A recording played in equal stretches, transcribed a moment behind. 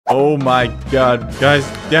Oh my god. Guys,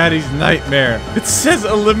 Daddy's nightmare. It says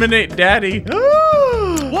eliminate Daddy.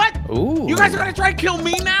 What? Ooh. You guys are gonna try and kill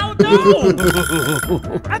me now? No!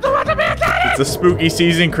 I don't want to be a daddy! It's a spooky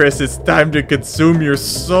season, Chris. It's time to consume your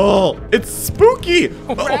soul. It's spooky.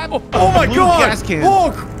 Oh my blue god. gas can.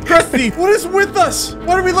 Oh, Krusty, what is with us?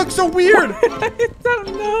 Why do we look so weird? I don't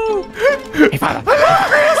know. Hey, father!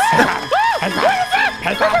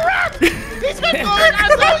 Hey, father! He's been going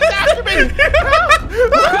as though he's after me!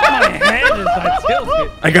 My head is like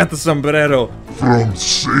tilted. I got the sombrero. From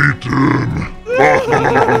Satan.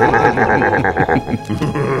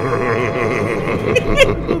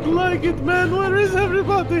 Don't like it, man. Where is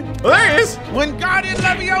everybody? Oh, there he is. Wingardium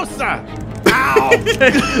Leviosa! Ow!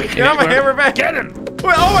 Get on my hammer back. Get him!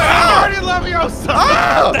 Wait, oh my god. Wingardium Leviosa!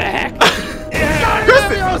 Oh! What the heck?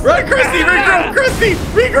 Krusty, run, Krusty, regroup, Krusty,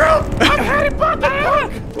 regroup. I'm Harry Potter!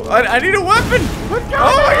 I need a weapon.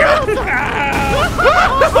 Oh my god.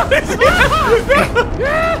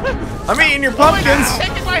 I'm eating your pumpkins.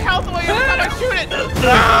 Taking my health away every time I shoot it!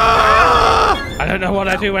 I don't know what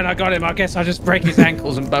I do when I got him. I guess I just break his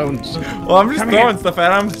ankles and bones. Well, I'm just throwing stuff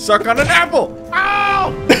at him. Suck on an apple.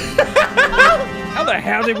 Ow! How the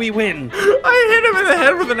hell did we win? I hit him in the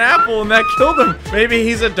head with an apple and that killed him. Maybe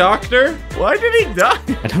he's a doctor. Why did he die?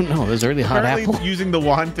 I don't know. It was a really hot Apparently, apple. using the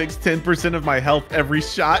wand takes 10% of my health every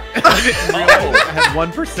shot. I didn't realize I had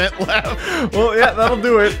 1% left. Well, yeah, that'll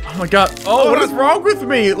do it. Oh my god. Oh, what is wrong with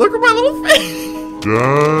me? Look at my little face.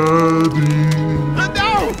 Daddy.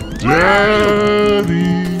 No! Daddy.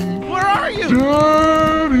 Where are you?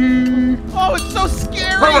 Daddy. Oh, it's so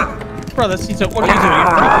scary! Brother, Ctop, what are you doing?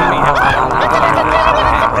 You're freaking me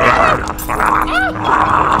out.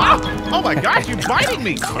 Oh my gosh, you're biting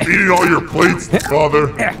me! I'm eating all your plates,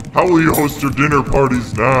 Father. How will you host your dinner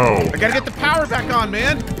parties now? I gotta get the power back on,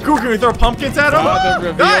 man! Cool, can we throw pumpkins at him?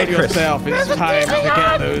 Father, Die, reveal Chris. yourself. It's time to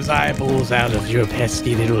get those eyeballs out of your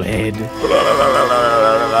pesky little head.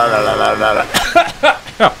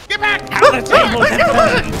 Get back! The tables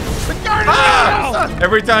have turned. The garden!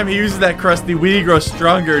 Every time he uses that, Krusty, we grow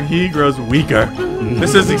stronger and he grows weaker.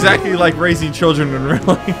 This is exactly like raising children in real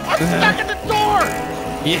life. I'm stuck at the door!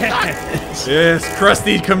 Yes. Yes,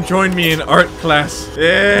 Krusty, come join me in art class.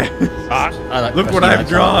 Yeah. Look what I've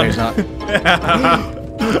drawn.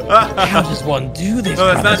 How does one do this? No,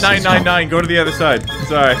 that's not 999. Go to the other side.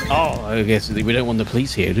 Sorry. Oh, I guess we don't want the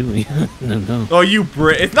police here, do we? No. Oh, you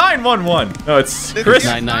Brit. It's 911. No, it's Chris.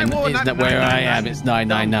 99 isn't that where I am? It's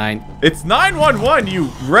 999. It's 911,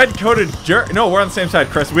 you red-coated jerk. No, we're on the same side,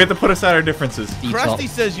 Chris. We have to put aside our differences. Krusty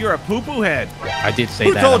says you're a poo-poo head. I did say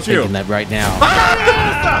Who that. told I'm you? thinking that right now.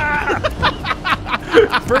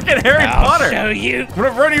 Freaking Harry Potter. I'll show you. I'm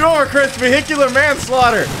gonna run you over, Chris. Vehicular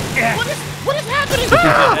manslaughter. What is happening?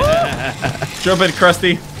 Jump in,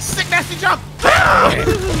 Krusty. Sick nasty jump! Oh,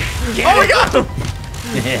 we got him.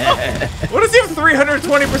 What is he have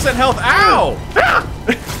 320% health? Ow!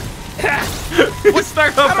 What's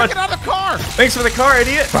stuck How up? do I get out of the car? Thanks for the car,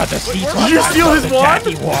 idiot. Brother, Did you steal his wand?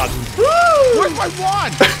 Where's my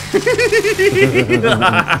wand?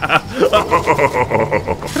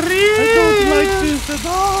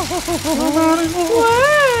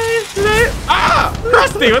 Ah!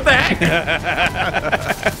 Krusty, what the heck?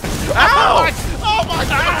 Ow! Oh my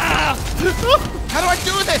god! How do I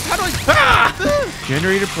do this? How do I...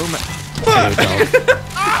 Generator program.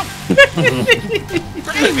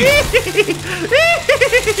 Gravy!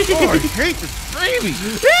 Oh, I hate this gravy!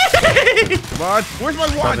 Come on, where's my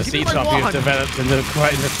wand? Brother, Give me my Ctop, you've wand! developed a little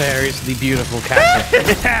quite nefariously beautiful cat.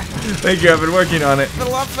 Thank you, I've been working on it.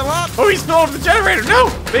 Fill up, fill up! Oh, he's filled up the generator! No!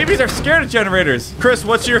 Babies are scared of generators. Chris,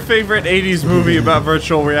 what's your favorite 80s movie about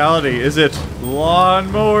virtual reality? Is it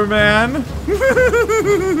Lawnmower Man?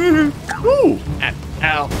 Ooh!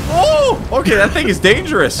 Ow. Oh! Okay, that thing is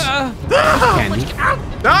dangerous. Can you?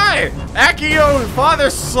 Die! Accio, father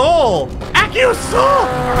soul! Accio soul!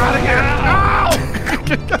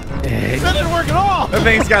 That didn't work at all! That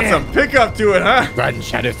thing's got some pickup to it, huh? Run,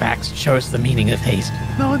 Shadowfax. Show us the meaning of haste.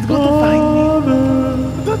 No one's going to find me.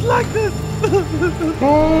 I don't like this.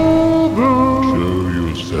 Show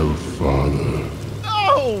yourself, Father.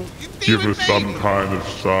 No! You Give us some kind of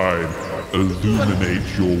sign.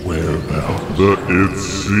 Illuminate your whereabouts. The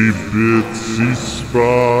itsy bitsy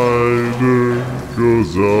spider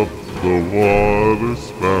goes up the water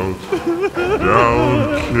spout. Down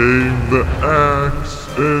came the axe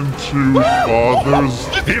into Father's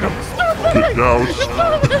get out.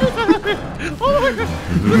 Oh my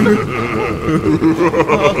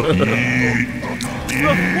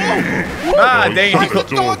Ah, dang Why it. is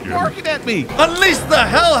the dog barking at me? Unleash the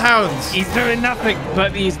hellhounds. He's doing nothing,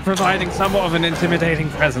 but he's providing somewhat of an intimidating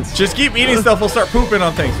presence. Just keep eating stuff. We'll start pooping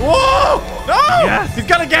on things. Whoa! No! Yes. He's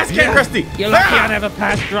got a gas can, Krusty. You're lucky Ah! I never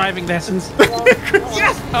passed driving lessons.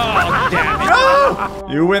 Yes! Oh, damn it. No!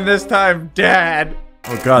 You win this time, Dad.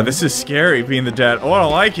 Oh God, this is scary being the dad. Oh, I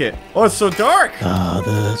don't like it. Oh, it's so dark.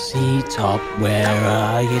 Father Ctop, where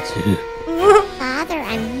are you two? Father,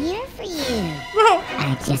 I'm here for you. No.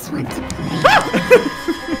 I just want to play.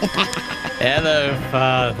 Hello,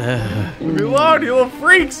 Father. Leave me alone, you little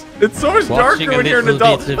freaks. It's so much Watching darker when you're an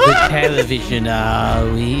adult. bit of the television, are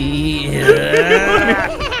we?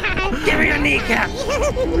 Give me your kneecap.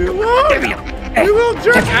 Leave me alone. You little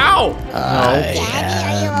jerk. Ow. Daddy,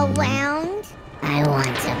 are you around? I want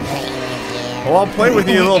to play with you. Oh, I'll play with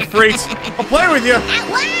you, you little freaks. I'll play with you. Wow!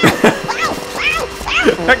 Wow! Wow!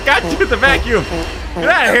 I got you with the vacuum. Get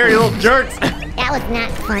out of here, you little jerks. That was not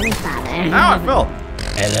fun, Father. Ow, I fell.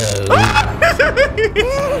 Hello.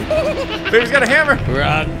 Baby's got a hammer.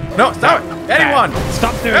 Run. No, stop it. Anyone.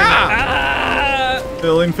 Stop doing that.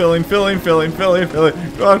 Filling. Go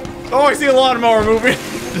on. Oh, I see a lawnmower moving.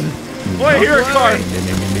 Oh, I hear a car.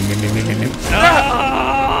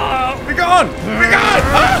 Be gone. Be gone.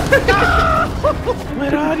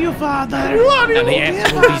 Where are you, Father? And the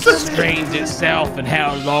S will be sustained itself and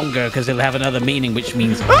how longer, because it'll have another meaning, which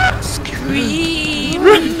means scream.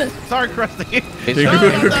 Sorry, Krusty.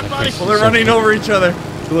 Well, they're running over each other.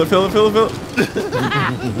 Fill it.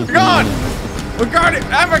 Be gone. We're guarding.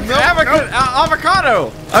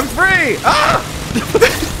 Avocado. I'm free. Ah!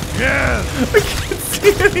 Yes. I can't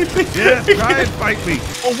see anything. Yes, try and fight me.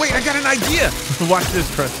 Oh, wait, I got an idea. Watch this,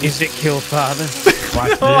 Krusty. Is it kill Father?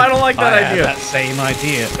 Watch No, I don't like that I idea. had that same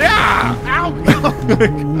idea. Yeah! Ow!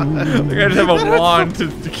 I gotta have a wand to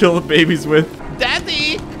kill the babies with.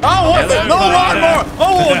 Daddy. Oh, what? Hello, No Father. lawnmower!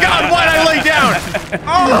 Oh, God, why'd I lay down?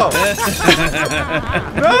 Oh!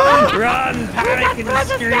 No! Run, panic, and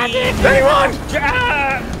scream. Anyone?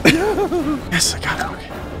 Ah! Yes, I got it.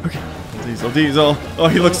 Okay. Diesel. Oh,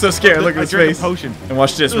 he looks so scared. Look at I his drank a face. potion. And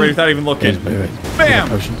watch this, right without even looking. Bam!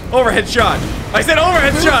 Overhead shot. I said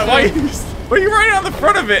overhead shot. Why are you right on the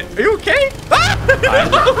front of it? Are you okay?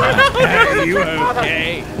 Are you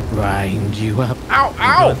okay? Grind you up. Ow,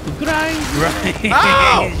 ow! Grind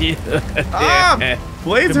Ow! you. Ah!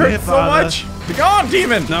 Blades Come hurt here, so Father. much. Be gone,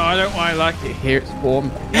 demon! No, I don't want to like it. Here, it's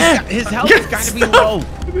warm. His health has got to be low. I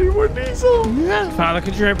need more diesel. Father,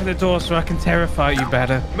 could you open the door so I can terrify you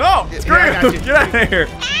better? No! Screw I got you! you. Get out of here!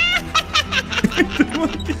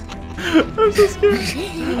 I'm so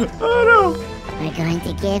scared. Oh no! We're going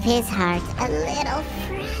to give his heart a little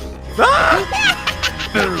fright.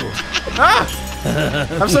 Ah! Ah!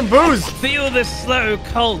 Have some booze! Feel the slow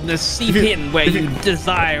coldness seep in where you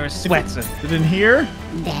desire a sweater. Is it in here?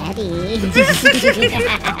 Daddy.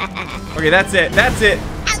 Okay, that's it. That's it.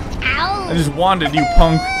 Ow! I just wanted you,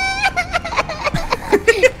 punk.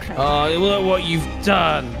 Oh, look what you've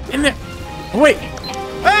done. In there. Oh, wait.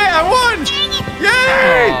 Hey, I won!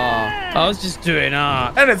 Yay! I was just doing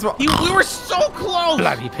art. And it's. We were so close.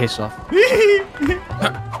 Bloody piss off. You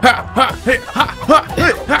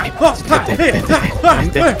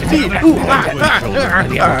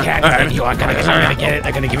are gonna get it.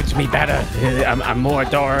 They're gonna give it to me better. I'm more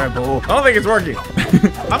adorable. I don't think it's working.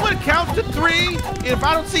 I'm going to count to 3. And if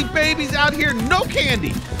I don't see babies out here, no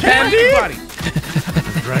candy. Candy? Everybody.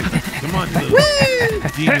 Right. Come on, little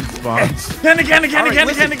demon spawns. Candy. Hey,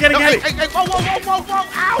 whoa.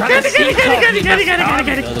 Ow. Candy.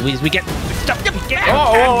 Otherwise, we get stuff.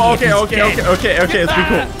 Oh, okay. Let's be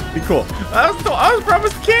cool. Be cool. I was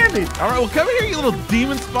promised candy. All right, well, come here, you little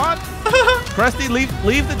demon spawn. Krusty,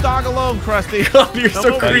 leave the dog alone, Krusty. God, you're so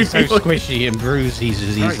Come over. creepy. So squishy and bruised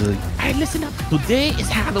easily. Hey, listen up. Today is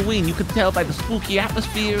Halloween. You can tell by the spooky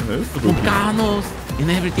atmosphere, the volcanoes, and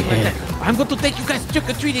everything like that. I'm going to take you guys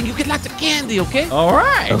trick-or-treating. You get lots of candy, okay? All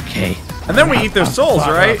right. Okay. And then we eat their souls,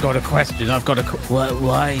 Father, right? I've got a question.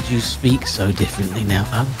 Why do you speak so differently now?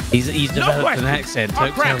 He's developed question. an accent. Oh,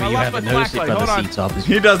 Don't crap, tell I me you lost haven't my noticed it by flashlight. the Ctop.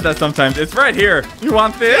 He does that sometimes. It's right here. You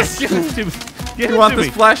want this? Give it to me. Give You it want to this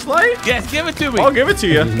me. flashlight? Yes, give it to me. I'll give it to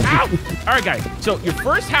you. Ow! All right, guys. So your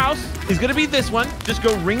first house is gonna be this one. Just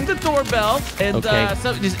go ring the doorbell, and Okay.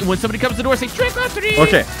 when somebody comes to the door, say trick or treat.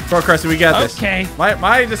 Okay, go on, Krusty, we got this. Okay.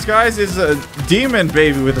 My disguise is a demon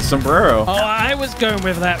baby with a sombrero. Oh, I was going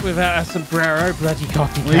with that without a sombrero, bloody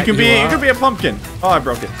copycat. Well, you can be a pumpkin. Oh, I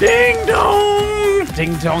broke it. Ding dong.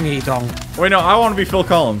 Ding dongy dong. Wait, no, I want to be Phil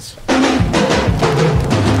Collins.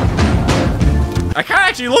 I kind of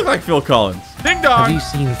actually look like Phil Collins. Ding Have dong. you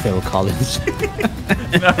seen Phil Collins?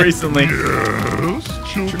 Not recently.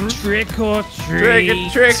 Yes, children. Trick or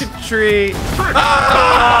treat. Trick or treat.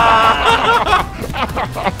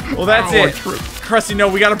 Well, that's it. Krusty, no,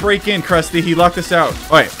 we gotta break in, Krusty. He locked us out.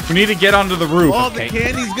 All right, we need to get onto the roof. All the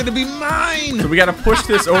candy's gonna be mine. So we gotta push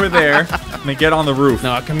this over there and then get on the roof.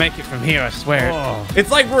 No, I can make it from here, I swear.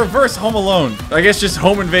 It's like reverse Home Alone. I guess just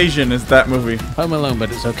Home Invasion is that movie. Home Alone,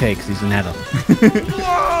 but it's okay because he's an adult.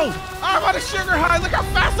 Whoa! I'm on a sugar high. Look how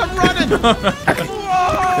fast I'm running. Whoa!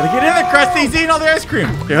 Gotta get in there, Krusty. He's eating all the ice cream.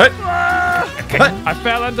 Okay, hut. I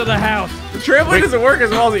fell under the house. The trampoline doesn't work as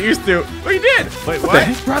well as it used to. Oh, you did. Wait, what?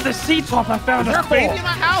 Brother Ctop, I found Is there a a baby in hole.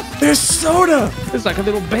 my house? There's soda. It's like a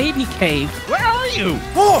little baby cave. Where are you?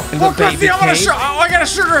 Oh, In the Krusty, baby I want cave. I got a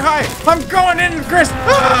sugar high. I'm going in, Chris.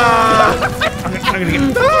 Ah! I'm gonna get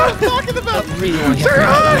What are you talking about? Really want to get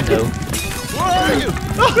through the window. Where are you?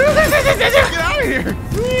 Get out of here.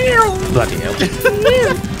 Bloody hell.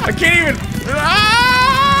 I can't even. Ah!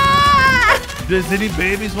 Does any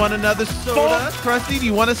babies want another soda? Krusty, do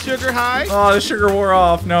you want a sugar high? Oh, the sugar wore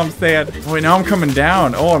off. Now I'm sad. Wait, now I'm coming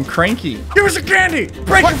down. Oh, I'm cranky. Give us a candy.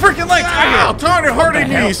 Break your freaking legs. Ow, Tony hurting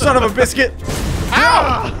me, you son of a biscuit.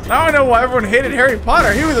 Ow! Now I know why everyone hated Harry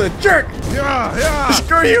Potter. He was a jerk. Yeah.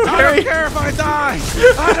 Screw you, I Harry. don't care if I die.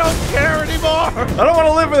 I don't care anymore. I don't want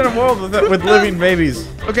to live in a world with living babies.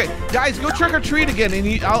 Okay, guys, go trick or treat again,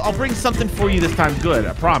 and I'll bring something for you this time. Good,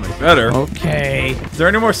 I promise. Better. Okay. Is there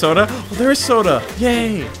any more soda? Oh, there is soda.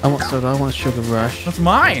 Yay. I want soda. I want a sugar rush. That's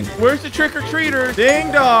mine. Where's the trick or treater?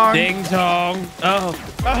 Ding dong. Ding dong. Oh,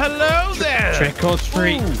 Hello there. trick or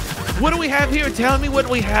treat. What do we have here? Tell me what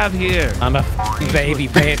we have here. I'm a f***ing baby.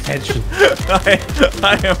 Pay attention.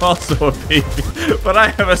 I am also a baby, but I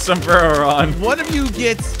have a sombrero on. One of you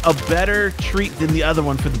gets a better treat than the other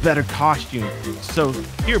one for the better costume. So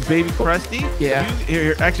here, baby Krusty. Yeah.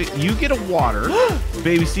 Actually, you get a water.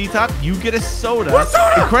 Baby Ctop, you get a soda. What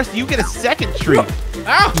soda? And Krusty, you get a second treat.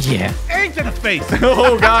 Ow. Yeah. Eggs in the face.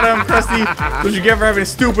 Oh, got him, Krusty. What you get for having a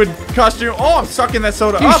stupid costume? Oh, I'm sucking that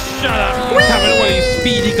soda up. Shut up. You're coming with you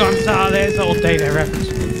Speedy Gonzales all day there, reference.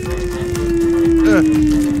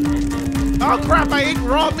 Oh crap! I ate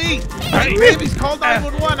raw meat. Hey. Baby's called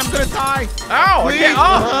 911. I'm gonna die. Ow, I Please. can't.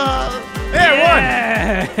 Oh,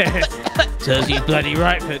 yeah, Yeah. Serves you bloody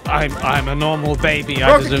right, but I'm a normal baby. I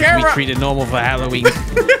Broke the deserve to be camera. treated normal for Halloween. I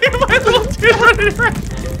won. My little dude running around.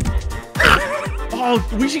 Oh,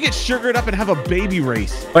 we should get sugared up and have a baby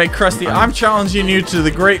race. Wait, Krusty, I'm challenging you to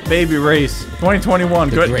the Great Baby Race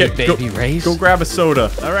 2021. The Great Baby Race? Go grab a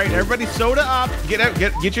soda. All right, everybody, soda up. Get out.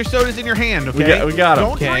 Get your sodas in your hand. Okay. We got 'em.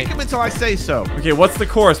 Don't Okay. drink them until I say so. Okay, what's the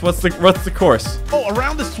course? What's the course? Oh,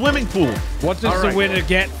 around the swimming pool. What does All the right. winner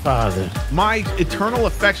get, Father? My eternal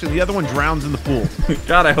affection. The other one drowns in the pool.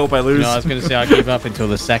 God, I hope I lose. No, I was going to say I gave up until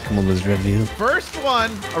the second one was revealed. First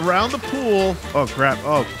one around the pool. Oh crap.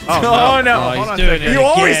 Oh. Oh, no. Oh, Hold he's on a doing second. it. You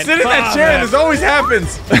always again. sit in that chair. Father. This always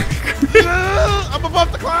happens. I'm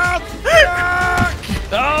above the clouds.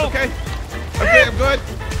 Oh, Okay. Okay, I'm good.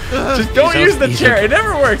 Just don't use the chair. It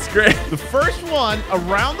never works great. The first one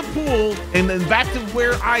around the pool and then back to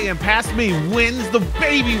where I am, past me, wins the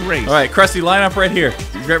baby race. All right, Krusty, line up right here.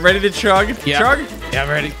 You get ready to chug? Yeah. Chug? yeah, I'm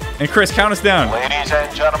ready. And Chris, count us down. Ladies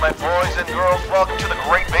and gentlemen, boys and girls, welcome to the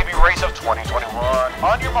Great Baby Race of 2021.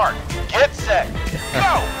 On your mark, get set,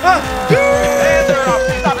 go! And they're off.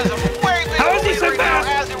 Ctop is way big. How is he so right now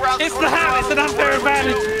fast? as he rounds the It's the corner. hat. It's an unfair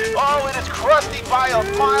advantage. Oh, it is Krusty by a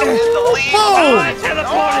mile in the lead. Oh, I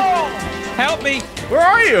teleported. Oh! Help me. Where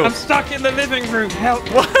are you? I'm stuck in the living room. Help.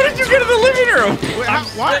 Why did you get in the living room? Wait, I'm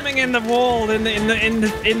what? swimming in the wall in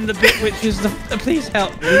the bit which is the. Please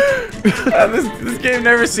help me. This game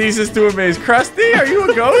never ceases to amaze. Krusty, are you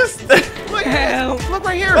a ghost? Look, Help. look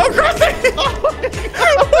right here. Oh, Krusty!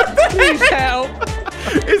 Please help.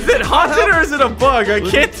 Is it haunted or is it a bug? I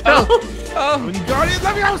can't tell. Oh. Guardian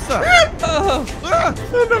Leviosa. Oh.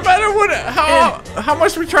 No matter what, how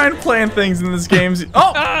much we try and plan things in this game.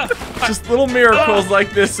 Oh, just little miracles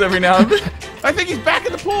like this every now and then. I think he's back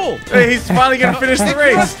in the pool. Hey, he's finally gonna finish the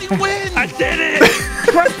race. Krusty wins. I did it.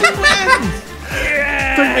 Krusty wins.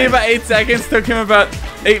 Took me about 8 seconds. Took him about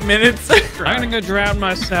 8 minutes. I'm gonna go drown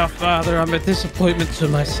myself, Father. I'm a disappointment to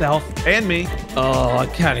myself. And me. Oh, I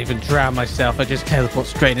can't even drown myself. I just teleport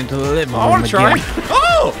straight into the living room I want to try. again.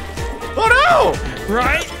 Oh! Oh no!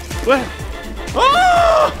 Right? What?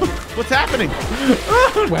 Oh! What's happening?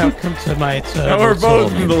 Welcome to my eternal Now we're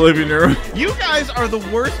both in the living room. You guys are the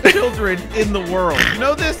worst children in the world. You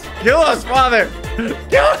know this? Kill us, Father!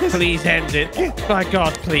 Kill us! Please end it. By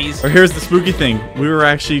God, please. Or here's the spooky thing. We were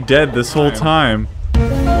actually dead this whole time.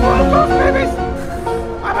 Oh, ghost babies!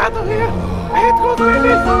 I'm out of here. I hate ghost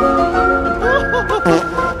babies.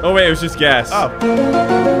 Oh wait, it was just gas.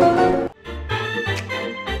 Oh.